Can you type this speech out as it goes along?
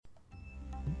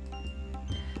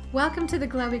Welcome to the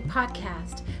Globig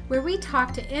Podcast, where we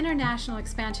talk to international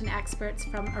expansion experts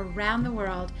from around the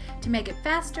world to make it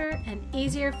faster and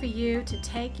easier for you to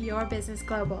take your business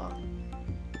global.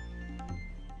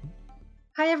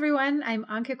 Hi everyone, I'm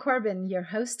Anke Corbin, your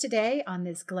host today on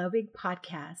this Globig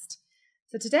Podcast.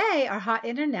 So today our hot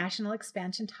international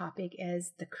expansion topic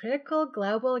is the Critical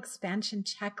Global Expansion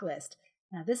Checklist.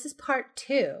 Now this is part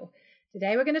 2.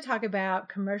 Today we're going to talk about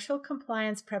commercial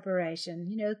compliance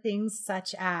preparation, things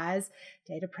such as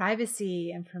data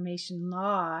privacy, information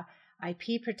law,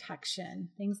 IP protection,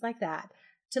 things like that.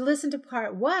 To listen to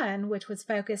part 1, which was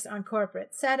focused on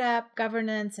corporate setup,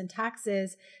 governance, and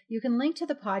taxes, you can link to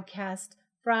the podcast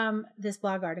from this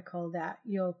blog article that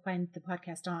you'll find the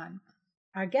podcast on.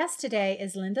 Our guest today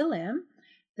is Linda Lim,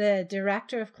 the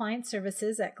Director of Client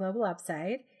Services at Global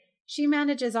Upside. She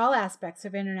manages all aspects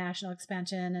of international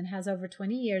expansion and has over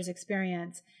 20 years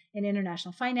experience in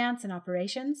international finance and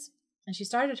operations. And she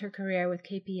started her career with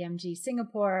KPMG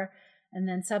Singapore and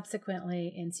then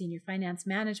subsequently in senior finance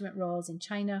management roles in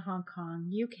China, Hong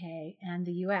Kong, UK, and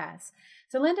the US.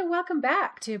 So Linda, welcome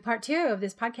back to part 2 of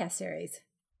this podcast series.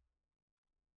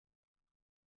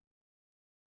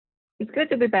 It's good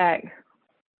to be back.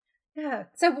 Yeah.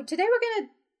 So today we're going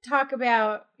to talk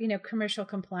about, commercial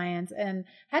compliance, and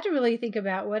had to really think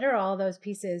about what are all those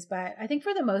pieces. But I think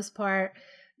for the most part,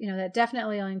 that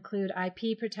definitely will include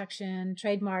IP protection,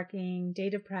 trademarking,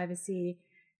 data privacy,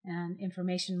 and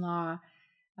information law.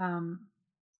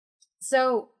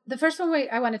 So the first one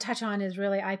I want to touch on is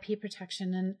really IP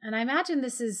protection. And I imagine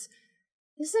this is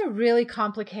a really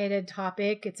complicated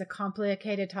topic. It's a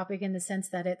complicated topic in the sense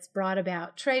that it's brought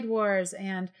about trade wars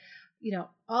and,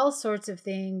 all sorts of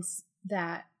things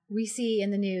that we see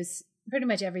in the news pretty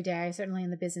much every day, certainly in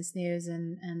the business news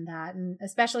and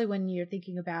especially when you're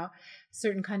thinking about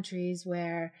certain countries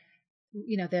where,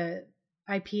 the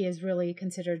IP is really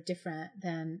considered different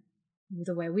than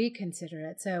the way we consider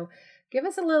it. So give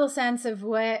us a little sense of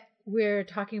what we're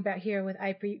talking about here with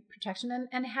IP protection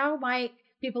and how might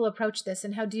people approach this,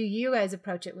 and how do you guys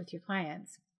approach it with your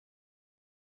clients?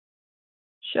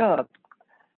 Sure.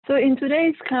 So in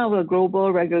today's kind of a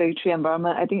global regulatory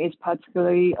environment, I think it's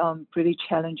particularly pretty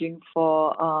challenging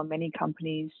for many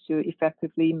companies to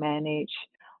effectively manage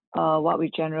what we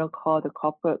generally call the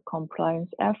corporate compliance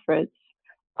efforts.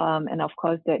 And of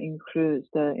course, that includes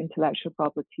the intellectual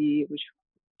property, which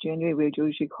generally we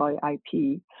usually call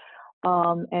IP.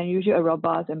 And usually a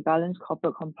robust and balanced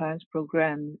corporate compliance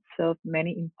program serves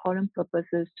many important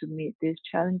purposes to meet these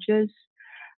challenges.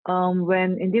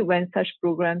 When such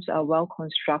programs are well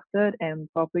constructed and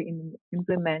properly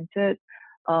implemented,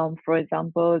 for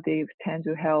example, they tend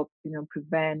to help,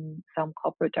 prevent some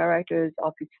corporate directors,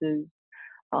 officers,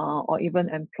 or even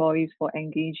employees for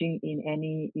engaging in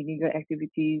any illegal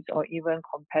activities, or even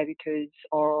competitors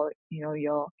or,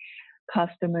 your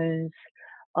customers.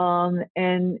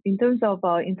 And in terms of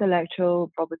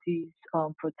intellectual properties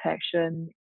protection,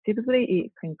 typically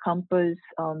it encompasses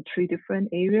 3 different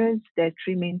areas. There are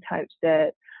 3 main types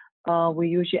that we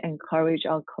usually encourage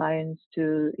our clients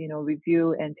to,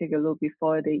 review and take a look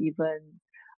before they even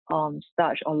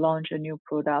start or launch a new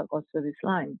product or service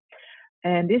line.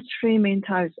 And these 3 main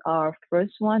types are,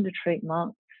 first one, the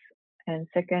trademarks, and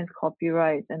second,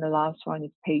 copyright, and the last one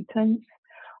is patents.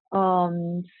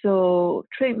 So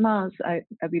trademarks, I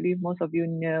believe most of you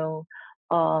know,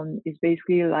 is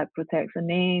basically like protects a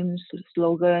name,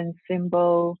 slogan,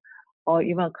 symbol, or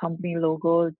even a company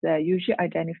logo that usually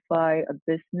identify a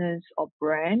business or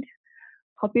brand.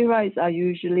 Copyrights are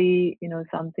usually,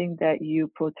 something that you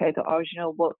protect the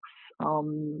original works,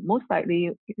 most likely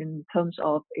in terms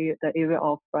of the area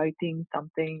of writing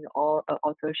something or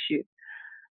authorship.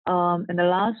 And the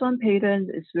last one,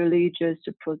 patent, is really just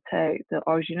to protect the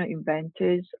original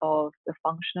inventors of the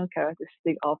functional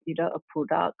characteristic of either a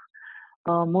product,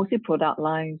 mostly product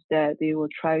lines that they will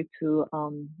try to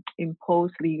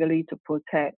impose legally to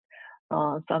protect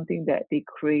something that they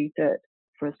created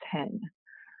firsthand.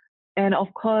 And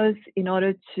of course, in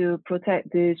order to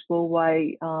protect this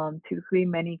worldwide, typically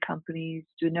many companies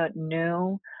do not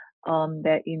know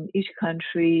that in each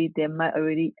country there might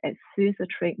already exist a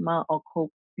trademark or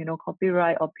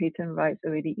copyright or patent rights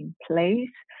already in place.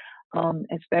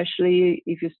 Especially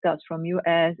if you start from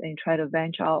US and try to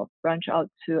branch out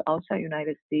to outside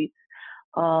United States.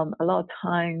 A lot of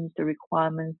times the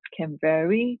requirements can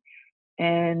vary,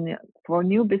 and for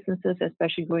new businesses,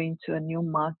 especially going to a new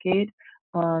market,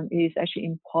 it is actually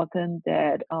important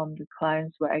that the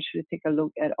clients will actually take a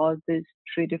look at all these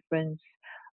 3 different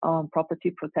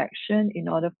property protection in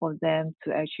order for them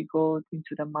to actually go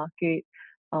into the market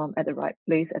at the right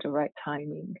place at the right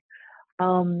timing.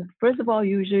 First of all,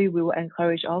 usually we will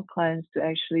encourage our clients to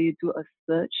actually do a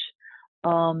search.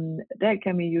 That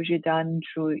can be usually done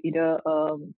through either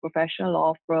a professional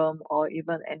law firm or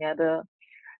even any other.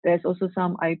 There's also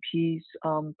some IPs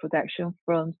protection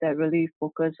firms that really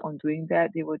focus on doing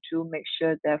that. They will do make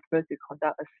sure that first they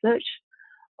conduct a search,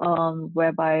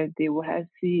 whereby they will have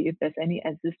see if there's any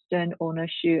existing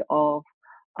ownership of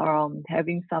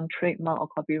having some trademark or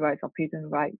copyrights or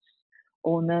patent rights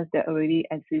owners that already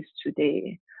exist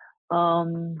today.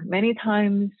 Many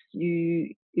times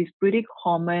it's pretty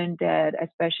common that,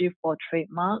 especially for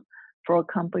trademark, for a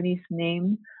company's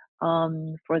name,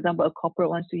 for example, a corporate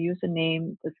wants to use a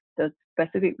name the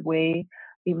specific way,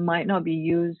 it might not be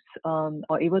used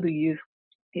or able to use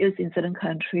in certain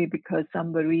country because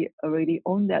somebody already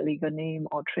own that legal name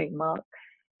or trademark.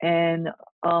 And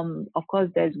of course,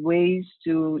 there's ways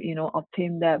to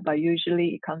obtain that, but usually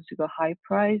it comes to a high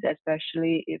price,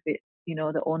 especially if the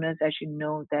owners actually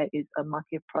know that it's a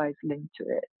market price linked to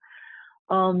it.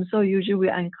 So usually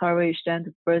we encourage them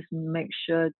to first make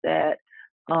sure that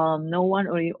no one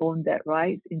already owned that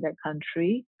right in that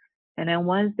country. And then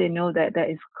once they know that that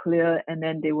is clear, and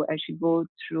then they will actually go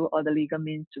through all the legal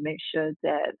means to make sure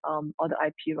that all the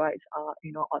IP rights are,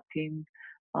 obtained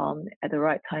at the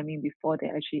right timing before they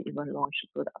actually even launch the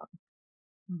product.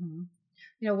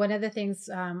 Mm-hmm. One of the things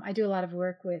I do a lot of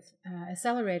work with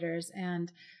accelerators,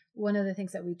 and one of the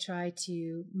things that we try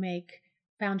to make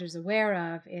founders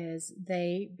aware of is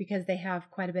because they have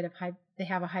quite a bit of they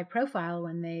have a high profile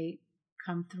when they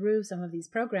come through some of these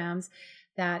programs,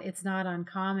 that it's not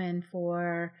uncommon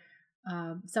for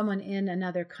someone in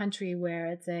another country where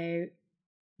it's a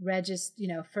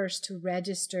first to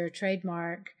register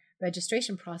trademark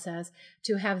registration process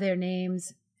to have their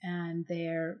names and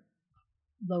their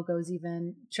logos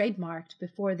even trademarked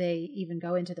before they even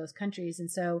go into those countries. And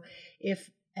so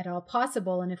if at all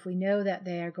possible, and if we know that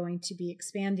they are going to be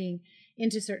expanding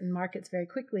into certain markets very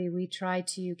quickly, we try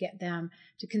to get them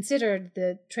to consider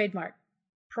the trademark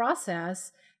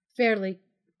process fairly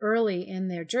early in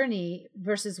their journey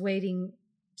versus waiting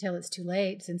till it's too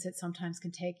late, since it sometimes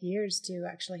can take years to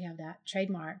actually have that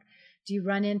trademark. Do you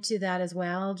run into that as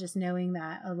well? Just knowing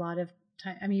that a lot of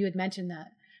time, you had mentioned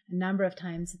that a number of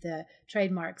times the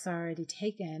trademarks are already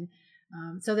taken.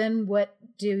 So then what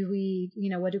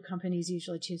do companies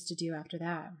usually choose to do after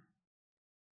that?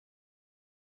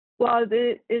 Well,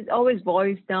 it always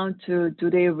boils down to, do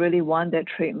they really want that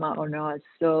trademark or not?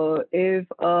 So if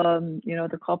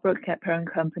the corporate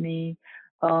parent company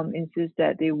insists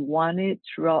that they want it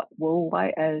throughout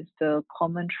worldwide as the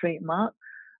common trademark,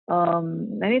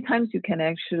 many times you can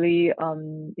actually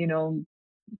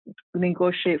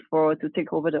negotiate to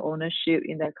take over the ownership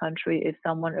in that country if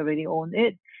someone already owned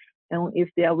it. And if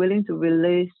they are willing to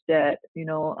release that,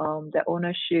 that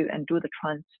ownership and do the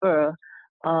transfer,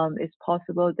 it's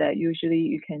possible that usually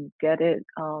you can get it,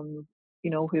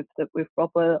 with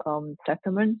proper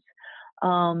settlements.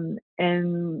 And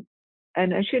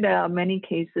actually, there are many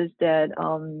cases that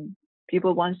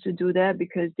people want to do that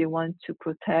because they want to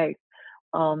protect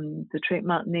the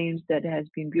trademark names that has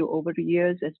been built over the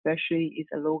years, especially if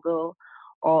a logo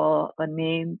or a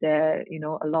name that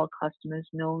a lot of customers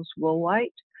knows worldwide.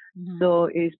 Mm-hmm. So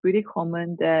it's pretty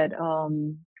common that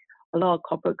a lot of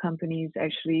corporate companies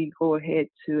actually go ahead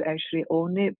to actually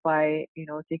own it by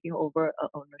taking over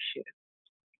ownership.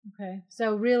 Okay,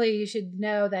 so really you should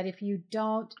know that if you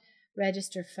don't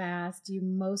register fast, you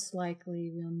most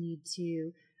likely will need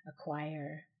to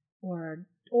acquire or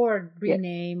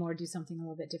rename, yes, or do something a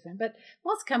little bit different. But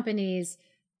most companies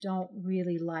don't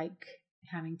really like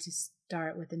having to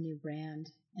start with a new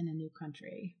brand in a new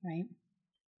country, right?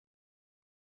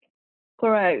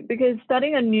 Correct, because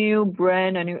starting a new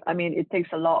brand, it takes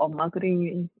a lot of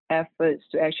marketing efforts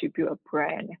to actually build a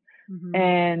brand. Mm-hmm.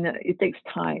 And it takes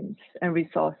time and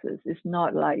resources. It's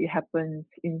not like it happens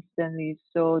instantly.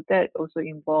 So that also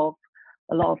involves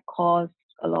a lot of costs,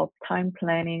 a lot of time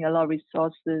planning, a lot of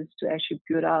resources to actually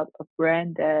build up a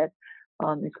brand that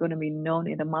is going to be known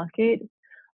in the market.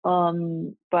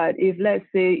 But if, let's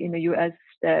say, in the US,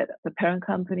 that the parent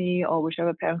company or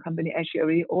whichever parent company actually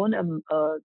already own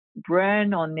a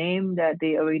brand or name that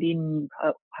they already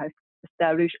have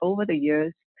established over the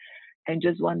years, and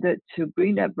just wanted to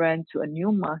bring that brand to a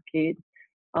new market,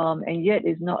 and yet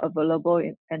it's not available.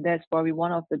 And that's probably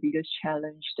one of the biggest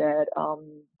challenge that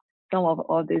some of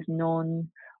all these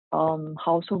known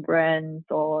household brands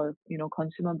or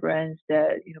consumer brands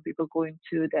that people go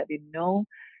into that they know,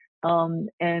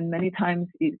 and many times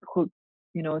it could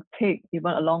take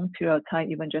even a long period of time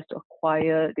even just to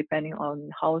acquire, depending on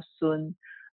how soon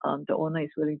the owner is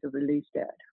willing to release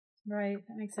that. Right,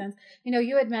 that makes sense.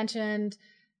 You had mentioned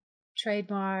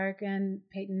trademark and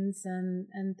patents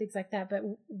and things like that. But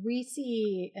we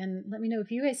see, and let me know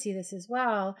if you guys see this as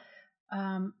well,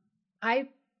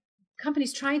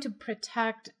 companies trying to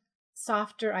protect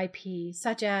softer IP,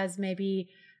 such as maybe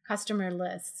customer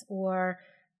lists or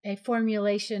a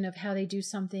formulation of how they do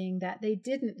something that they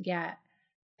didn't get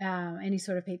any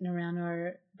sort of patent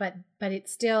around, but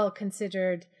it's still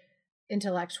considered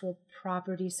intellectual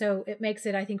property. So it makes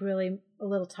it, I think, really a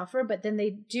little tougher. But then they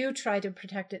do try to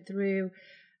protect it through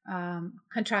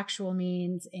contractual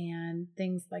means and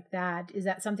things like that. Is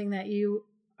that something that you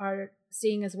are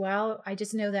seeing as well? I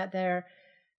just know that there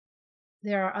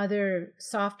are other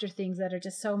softer things that are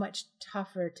just so much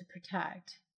tougher to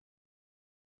protect.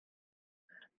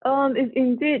 It's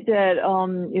indeed that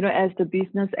as the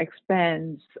business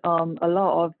expands, a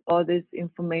lot of all this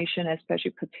information,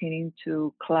 especially pertaining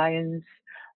to clients,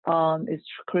 is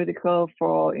critical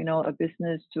for a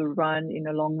business to run in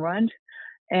the long run.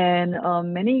 And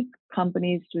many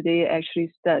companies today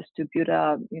actually starts to build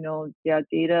up their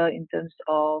data in terms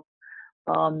of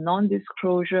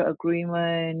non-disclosure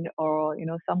agreement or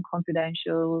some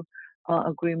confidential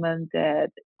agreement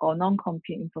or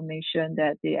non-compete information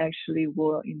that they actually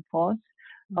will enforce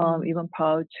even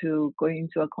prior to going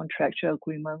into a contractual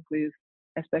agreement with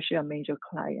especially a major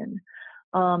client.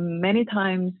 Many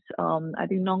times, I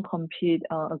think non-compete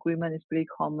agreement is pretty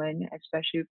common,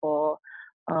 especially for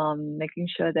making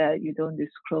sure that you don't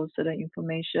disclose certain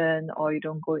information or you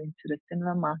don't go into the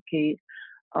similar market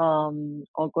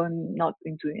or going not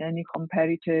into any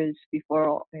competitors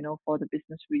before, for the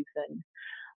business reason.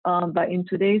 But in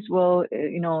today's world,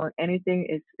 anything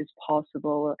is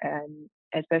possible, and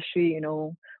especially,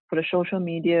 for the social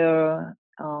media,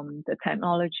 the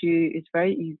technology is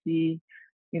very easy,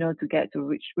 to get to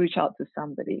reach out to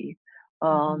somebody.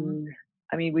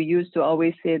 I mean, we used to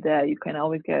always say that you can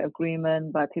always get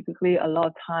agreement, but typically a lot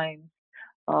of times,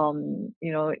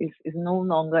 is no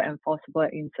longer enforceable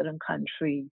in certain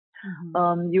countries.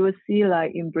 You will see,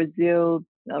 like in Brazil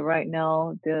right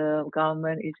now, the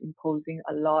government is imposing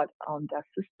a lot on their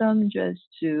system just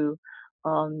to,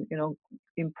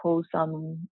 impose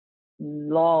some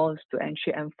laws to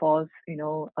actually enforce,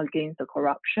 against the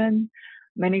corruption.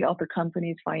 Many of the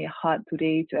companies find it hard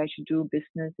today to actually do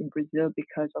business in Brazil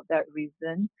because of that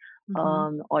reason.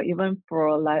 Or even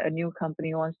for like a new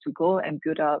company wants to go and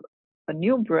build up a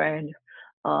new brand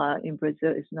in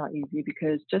Brazil is not easy,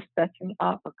 because just setting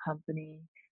up a company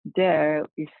there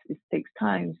it takes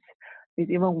time.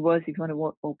 It's even worse if you want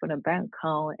to open a bank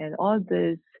account, and all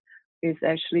this is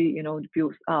actually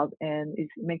built up and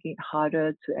it's making it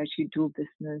harder to actually do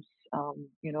business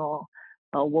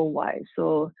worldwide.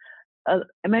 So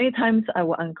many times I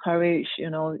will encourage,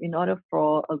 in order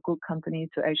for a good company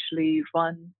to actually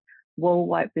run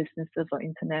worldwide businesses or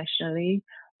internationally,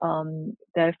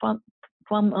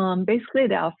 basically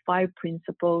there are 5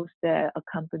 principles that a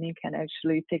company can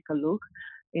actually take a look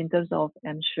in terms of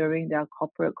ensuring their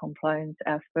corporate compliance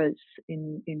efforts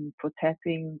in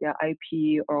protecting their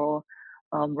IP or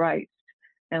rights.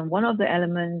 And one of the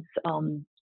elements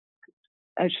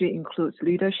actually includes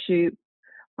leadership,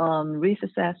 risk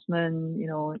assessment,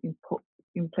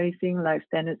 in placing like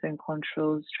standards and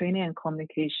controls, training and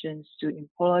communications to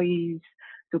employees,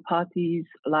 to parties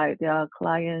like their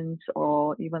clients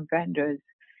or even vendors,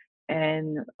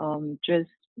 and just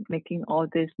making all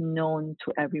this known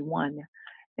to everyone.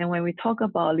 And when we talk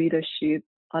about leadership,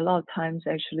 a lot of times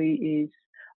actually is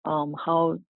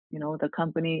how the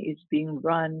company is being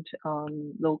run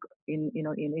in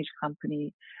each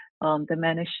company. The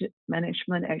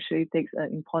management actually takes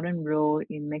an important role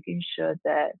in making sure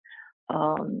that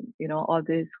all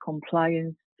this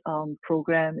compliance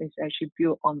program is actually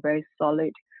built on very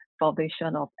solid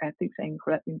foundation of ethics and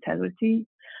integrity.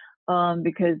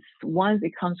 Because once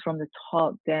it comes from the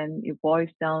top, then it boils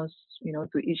down,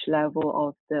 to each level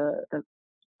of the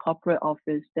corporate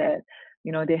office that,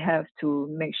 they have to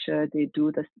make sure they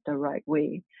do the right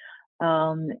way.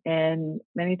 And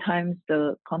many times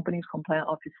the company's compliance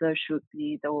officer should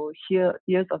be the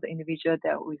ears of the individual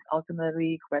that is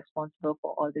ultimately responsible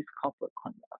for all this corporate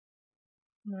conduct.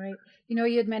 Right.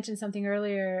 You had mentioned something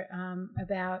earlier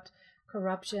about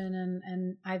corruption,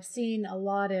 and I've seen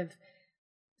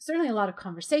certainly a lot of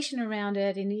conversation around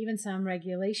it, and even some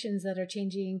regulations that are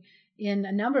changing in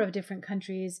a number of different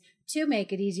countries to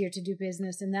make it easier to do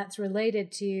business, and that's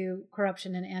related to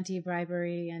corruption and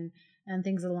anti-bribery and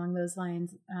things along those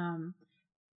lines.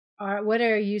 What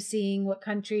are you seeing? What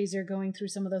countries are going through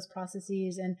some of those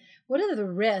processes, and what are the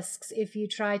risks if you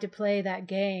try to play that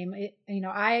game?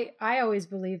 I always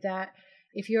believe that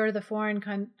if you're the foreign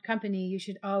company, you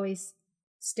should always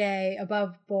stay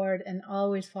above board and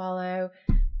always follow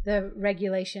the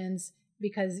regulations,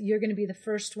 because you're going to be the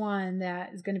first one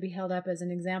that is going to be held up as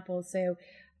an example. So,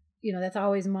 that's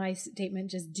always my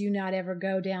statement. Just do not ever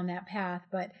go down that path.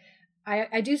 But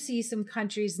I do see some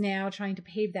countries now trying to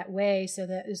pave that way so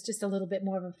that it's just a little bit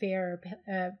more of a fair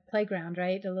playground,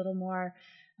 right? A little more,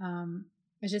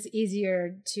 it's just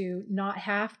easier to not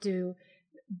have to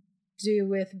do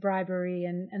with bribery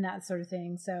and that sort of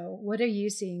thing. So what are you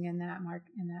seeing in that, Mark,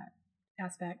 in that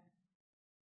aspect?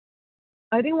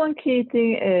 I think one key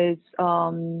thing is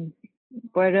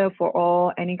whether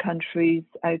for any countries,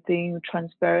 I think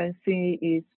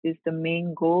transparency is the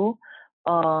main goal.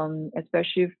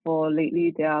 Especially for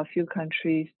lately, there are a few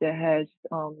countries that has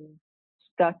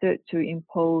started to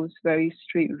impose very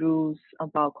strict rules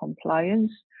about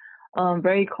compliance.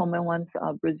 Very common ones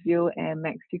are Brazil and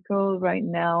Mexico right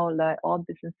now. Like all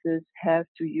businesses have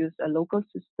to use a local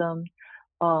system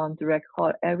to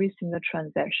record every single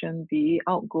transaction, be it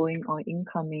outgoing or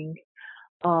incoming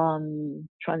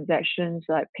transactions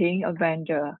like paying a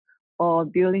vendor or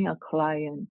billing a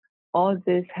client. All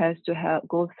this has to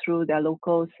go through their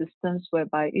local systems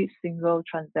whereby each single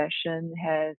transaction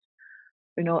has,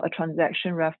 a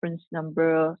transaction reference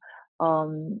number.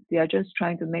 They are just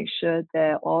trying to make sure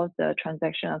that all the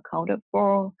transactions are accounted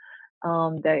for.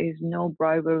 There is no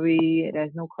bribery,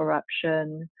 there's no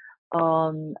corruption.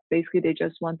 Basically, they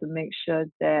just want to make sure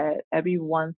that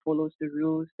everyone follows the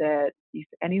rules. That if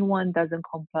anyone doesn't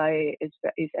comply, it's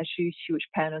actually huge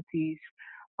penalties.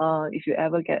 If you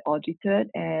ever get audited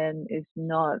and it's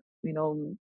not,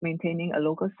 maintaining a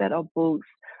local set of books,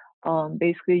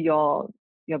 basically your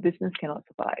business cannot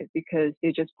survive because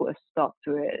they just put a stop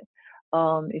to it.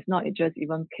 It's not just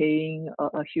even paying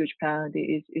a huge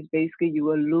penalty. It's basically you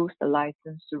will lose the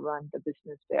license to run the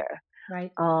business there.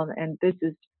 Right. And this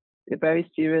is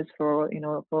very serious for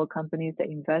for companies that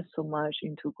invest so much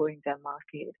into going that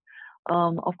market.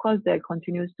 Of course, there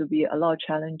continues to be a lot of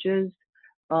challenges,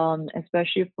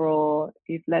 especially for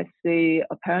if let's say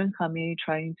a parent company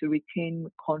trying to retain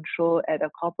control at a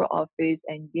corporate office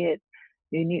and yet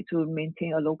they need to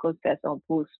maintain a local set of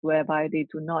books whereby they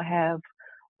do not have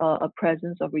a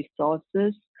presence of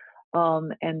resources.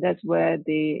 And that's where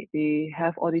they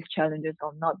have all these challenges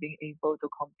of not being able to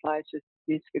comply with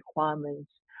these requirements.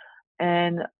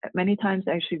 And many times,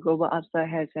 actually, Global Upside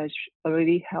has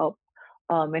already helped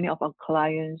many of our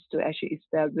clients to actually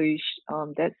establish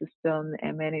that system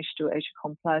and manage to actually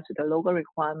comply to the local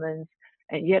requirements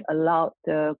and yet allow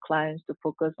the clients to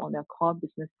focus on their core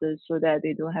businesses so that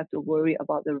they don't have to worry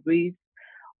about the risk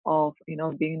of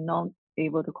being not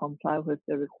able to comply with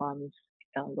the requirements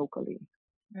locally.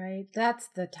 Right. That's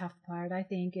the tough part, I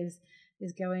think, is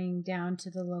going down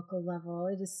to the local level.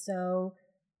 It is so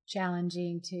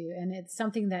challenging and it's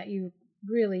something that you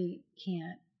really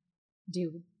can't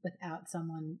do without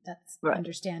someone that's Right.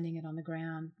 understanding it on the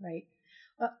ground, right?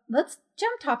 Let's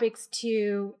jump topics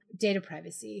to data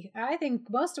privacy. I think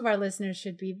most of our listeners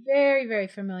should be very, very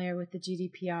familiar with the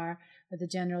GDPR, or the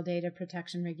General Data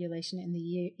Protection Regulation in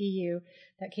the EU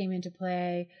that came into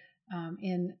play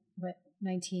in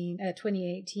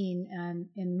 2018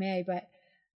 in May. But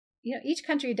each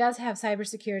country does have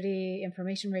cybersecurity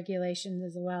information regulations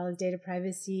as well as data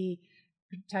privacy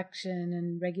protection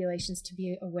and regulations to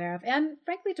be aware of, and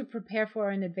frankly to prepare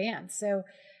for in advance. So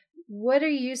what are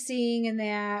you seeing in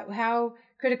that? How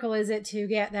critical is it to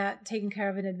get that taken care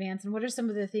of in advance? And what are some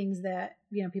of the things that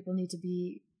people need to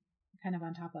be kind of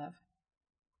on top of?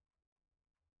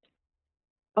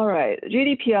 All right,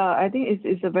 GDPR, I think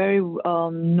it's a very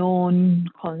known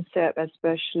concept,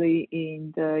 especially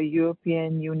in the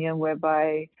European Union,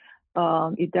 whereby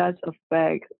it does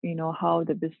affect, how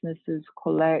the businesses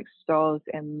collect, stores,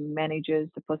 and manages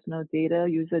the personal data,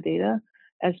 user data,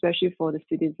 especially for the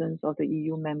citizens of the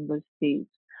EU member states.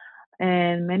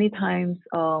 And many times,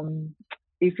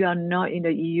 if you are not in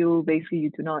the EU, basically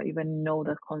you do not even know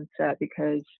the concept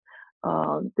because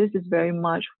this is very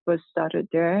much first started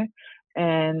there,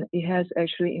 and it has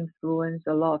actually influenced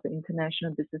a lot of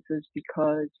international businesses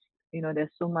because there's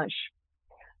so much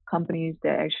companies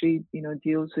that actually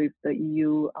deals with the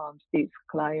EU states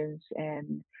clients,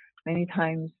 and many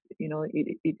times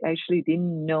it actually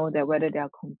didn't know that whether they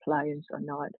are compliant or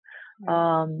not.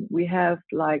 We have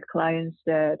like clients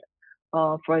that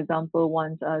for example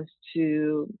wants us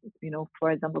to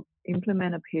for example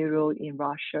implement a payroll in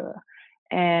Russia,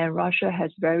 and Russia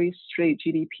has very strict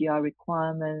GDPR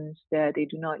requirements that they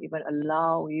do not even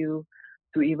allow you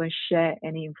to even share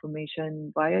any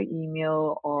information via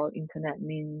email or internet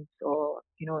means or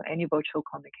any virtual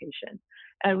communication.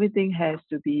 Everything has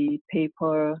to be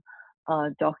paper,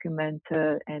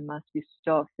 documented, and must be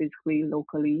stored physically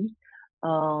locally.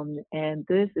 And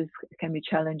this can be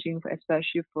challenging,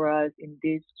 especially for us in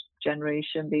this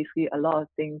generation. Basically, a lot of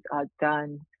things are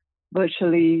done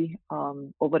virtually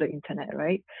over the internet,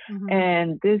 right? Mm-hmm.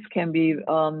 And this can be,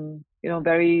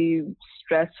 very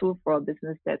stressful for a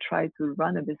business that try to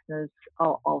run a business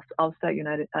outside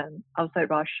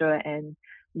Russia, and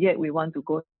yet we want to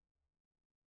go.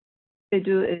 They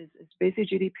do is it's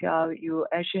basically GDPR. You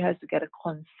actually has to get a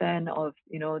consent of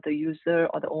the user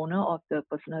or the owner of the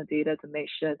personal data to make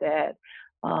sure that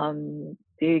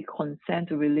they consent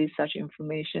to release such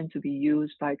information to be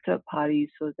used by third parties,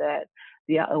 so that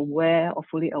they are aware or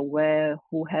fully aware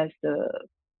who has the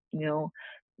you know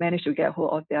managed to get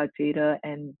hold of their data,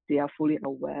 and they are fully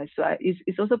aware. So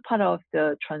it's also part of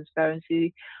the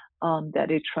transparency that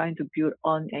they're trying to build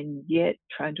on, and yet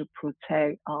trying to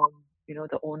protect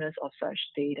the owners of such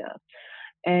data.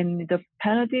 And the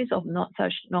penalties of not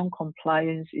such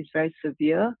non-compliance is very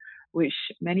severe, which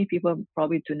many people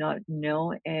probably do not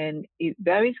know, and it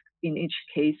varies in each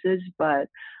cases. But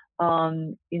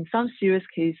in some serious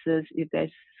cases, if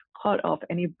there's caught of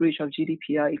any breach of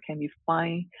GDPR, it can be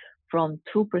fined from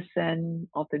 2%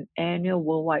 of the annual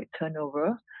worldwide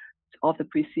turnover of the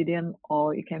preceding,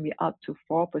 or it can be up to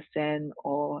 4%,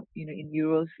 or in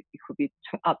euros it could be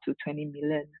up to 20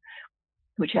 million,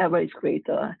 whichever is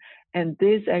greater. And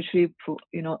this actually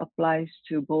applies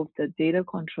to both the data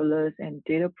controllers and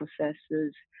data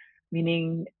processors,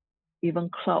 meaning even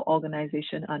cloud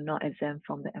organizations are not exempt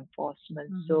from the enforcement.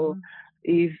 Mm-hmm. So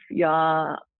if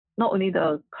you're not only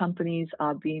the companies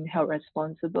are being held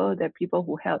responsible, the people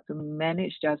who help to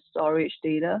manage their storage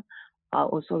data are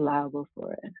also liable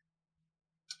for it.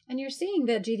 And you're seeing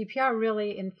the GDPR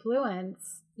really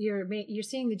influence. You're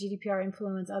seeing the GDPR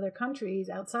influence other countries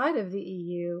outside of the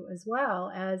EU as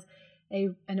well as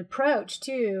an approach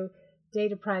to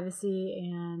data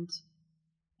privacy and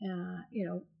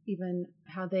even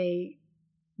how they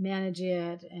manage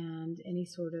it and any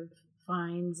sort of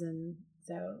fines. And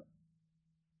so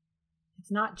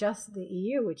it's not just the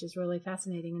EU, which is really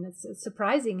fascinating, and it's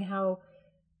surprising how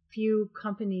few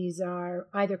companies are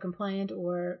either compliant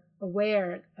or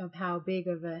aware of how big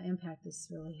of an impact this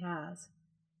really has.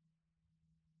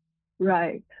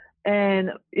 Right.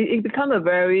 And it become a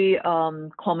very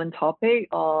common topic,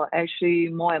 or actually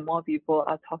more and more people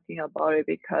are talking about it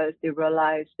because they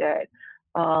realize that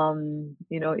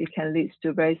it can lead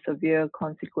to very severe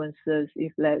consequences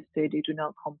if, let's say, they do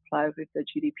not comply with the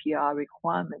GDPR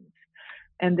requirements.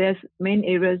 And there's main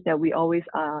areas that we always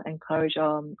encourage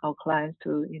our clients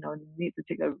to, need to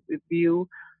take a review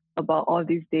about all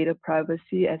these data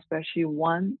privacy, especially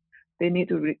one, they need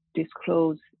to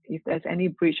disclose if there's any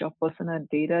breach of personal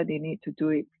data, they need to do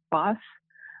it fast.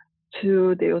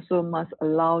 Two, they also must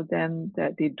allow them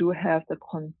that they do have the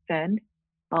consent,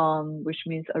 which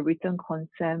means a written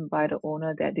consent by the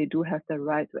owner that they do have the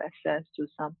right to access to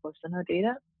some personal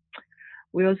data.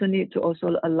 We also need to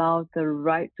also allow the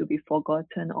right to be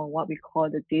forgotten, or what we call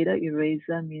the data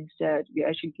eraser, means that you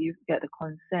actually get the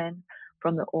consent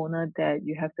from the owner that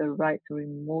you have the right to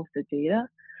remove the data.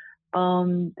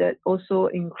 That also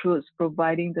includes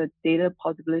providing the data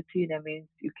portability. That means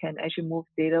you can actually move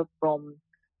data from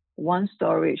one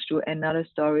storage to another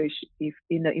storage if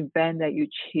in the event that you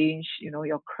change,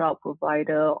 your cloud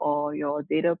provider or your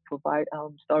data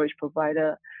storage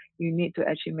provider. You need to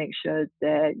actually make sure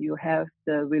that you have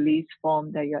the release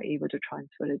form that you're able to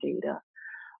transfer the data.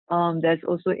 There's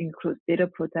also includes data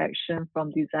protection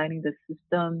from designing the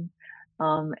system,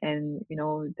 and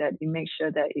that you make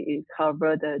sure that it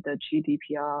cover the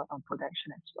GDPR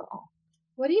protection as well.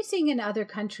 What are you seeing in other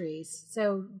countries?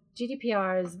 So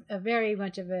GDPR is very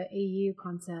much of an EU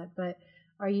concept, but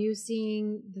are you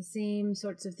seeing the same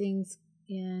sorts of things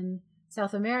in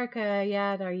South America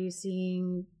yet? Are you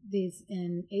seeing these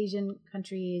in Asian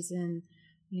countries? And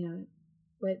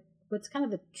what's kind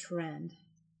of the trend?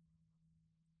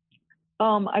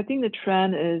 I think the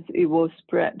trend is it will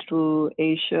spread through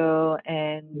Asia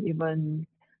and even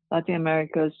Latin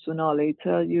America sooner or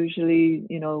later. Usually,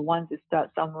 once it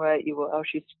starts somewhere, it will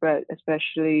actually spread,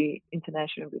 especially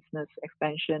international business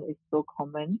expansion is so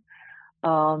common.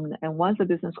 And once the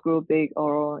business grows big,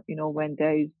 or, when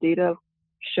there is data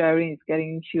sharing is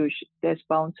getting huge, there's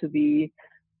bound to be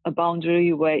a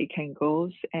boundary where it can go.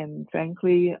 And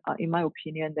frankly, in my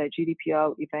opinion, that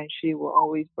GDPR eventually will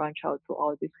always branch out to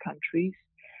all these countries.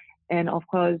 And of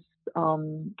course,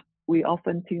 we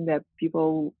often think that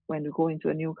people, when they go into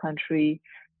a new country,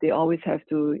 they always have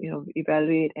to,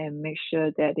 evaluate and make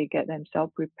sure that they get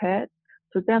themselves prepared.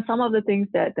 So there are some of the things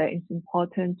that is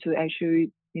important to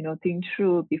actually, think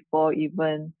through before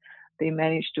even they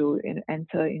manage to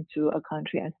enter into a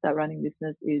country and start running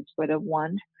business. Is whether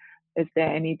one, is there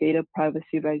any data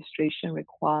privacy registration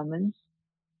requirements?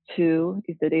 2,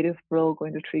 is the data flow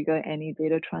going to trigger any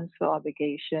data transfer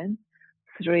obligation?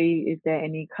 3, is there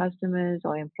any customers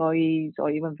or employees or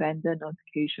even vendor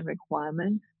notification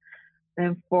requirements?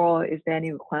 And 4, is there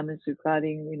any requirements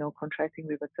regarding, contracting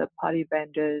with a third-party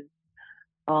vendors?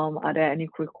 Are there any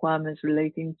requirements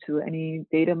relating to any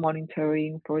data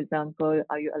monitoring? For example,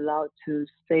 are you allowed to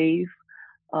save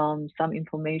some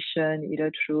information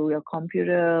either through your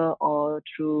computer or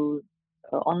through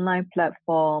an online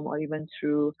platform or even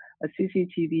through a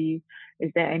CCTV?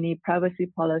 Is there any privacy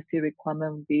policy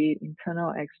requirement, be it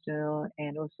internal or external,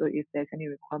 and also if there's any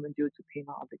requirement due to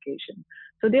payment obligation?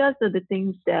 So these are the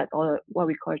things that, or what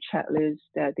we call checklists,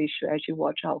 that they should actually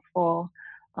watch out for,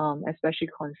 especially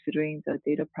considering the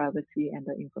data privacy and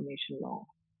the information law.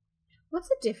 What's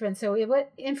the difference? So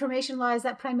what information law, is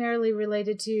that primarily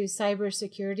related to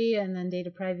cybersecurity, and then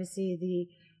data privacy,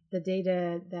 the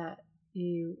data that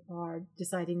you are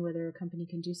deciding whether a company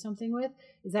can do something with?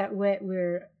 Is that what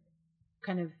we're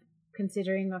kind of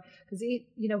considering? Because,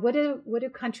 what do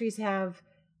countries have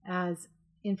as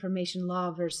information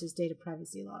law versus data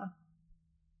privacy law?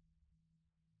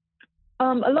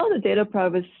 A lot of data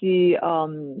privacy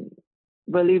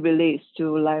really relates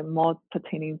to more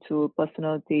pertaining to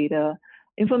personal data.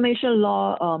 Information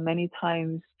law many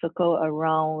times circle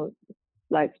around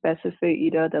specific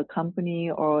either the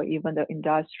company or even the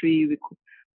industry with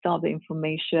some of the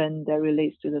information that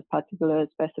relates to the particular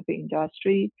specific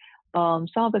industry. Some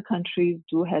of the countries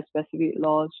do have specific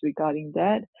laws regarding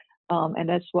that. And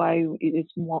that's why it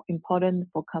is more important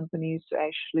for companies to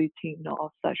actually take note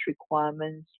of such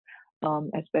requirements,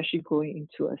 especially going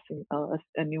into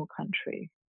a new country.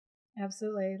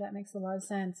 Absolutely. That makes a lot of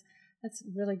sense. That's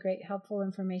really great, helpful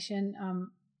information.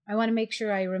 I want to make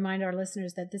sure I remind our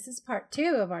listeners that this is part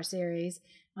 2 of our series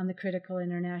on the Critical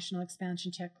International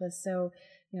Expansion Checklist. So,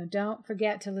 don't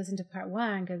forget to listen to part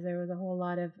 1, because there was a whole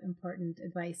lot of important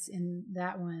advice in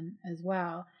that one as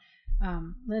well.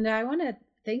 Linda, I want to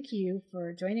thank you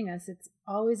for joining us. It's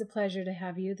always a pleasure to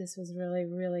have you. This was really,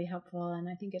 really helpful, and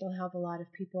I think it'll help a lot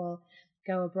of people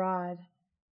go abroad.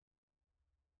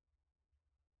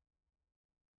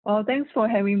 Well, thanks for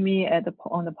having me on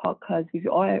the podcast.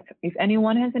 If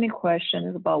anyone has any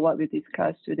questions about what we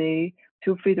discussed today,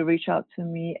 feel free to reach out to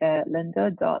me at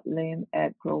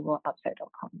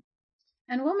linda.lim@globalupside.com.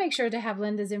 And we'll make sure to have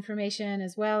Linda's information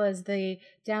as well as the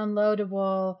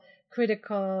downloadable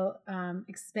Critical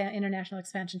International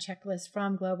Expansion Checklist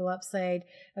from Global Upside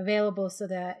available, so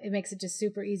that it makes it just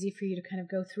super easy for you to kind of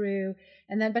go through.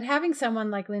 And then, but having someone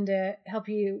like Linda help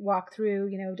you walk through,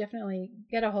 definitely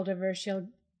get a hold of her. She'll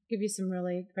give you some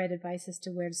really great advice as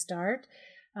to where to start.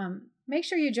 Make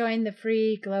sure you join the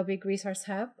free Globig Resource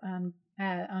Hub on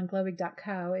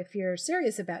globig.co if you're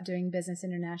serious about doing business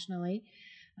internationally.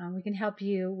 We can help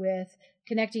you with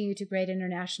connecting you to great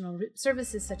international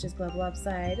services such as Global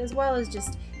Upside, as well as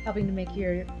just helping to make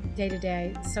your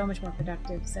day-to-day so much more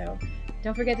productive. So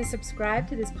don't forget to subscribe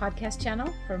to this podcast channel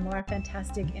for more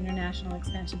fantastic international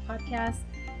expansion podcasts.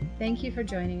 Thank you for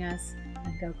joining us,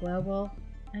 and go global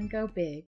and go big.